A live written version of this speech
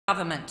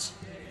Government.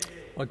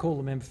 I call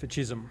the member for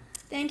Chisholm.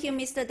 Thank you,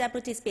 Mr.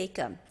 Deputy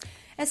Speaker.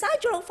 As I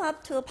drove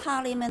up to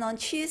Parliament on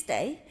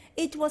Tuesday,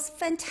 it was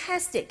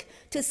fantastic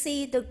to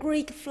see the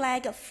Greek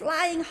flag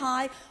flying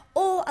high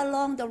all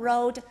along the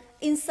road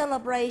in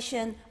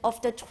celebration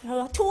of the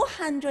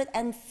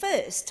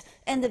 201st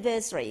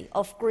anniversary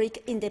of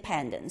Greek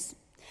independence.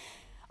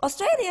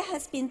 Australia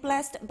has been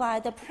blessed by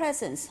the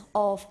presence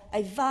of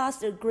a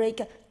vast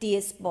Greek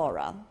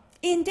diaspora.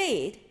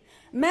 Indeed,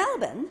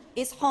 Melbourne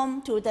is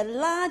home to the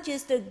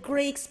largest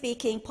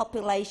Greek-speaking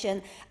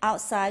population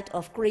outside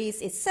of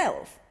Greece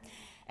itself,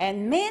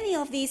 and many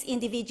of these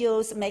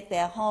individuals make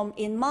their home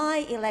in my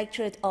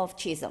electorate of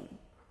Chisholm.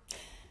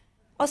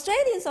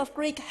 Australians of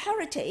Greek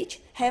heritage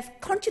have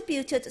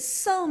contributed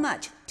so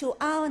much to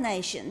our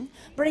nation,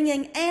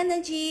 bringing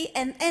energy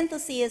and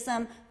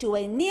enthusiasm to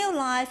a new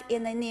life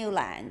in a new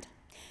land.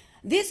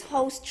 This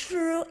holds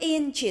true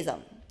in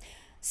Chisholm.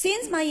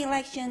 Since my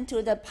election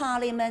to the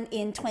Parliament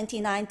in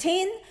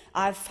 2019,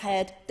 I've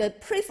had the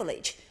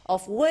privilege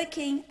of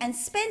working and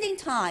spending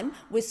time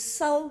with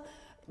so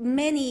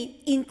many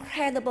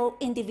incredible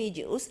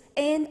individuals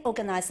and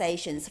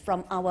organizations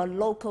from our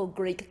local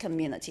Greek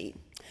community.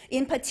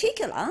 In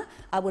particular,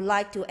 I would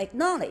like to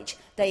acknowledge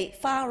the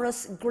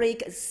Pharos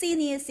Greek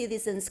Senior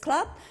Citizens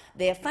Club,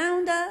 their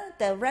founder,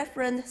 the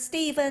Reverend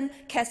Stephen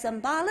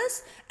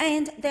Kasambalis,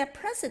 and their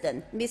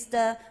president,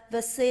 Mr.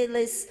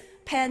 Vasilis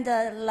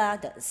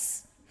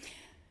Pandaladas.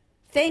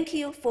 Thank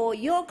you for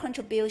your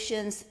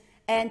contributions,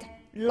 and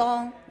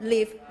long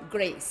live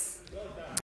Greece.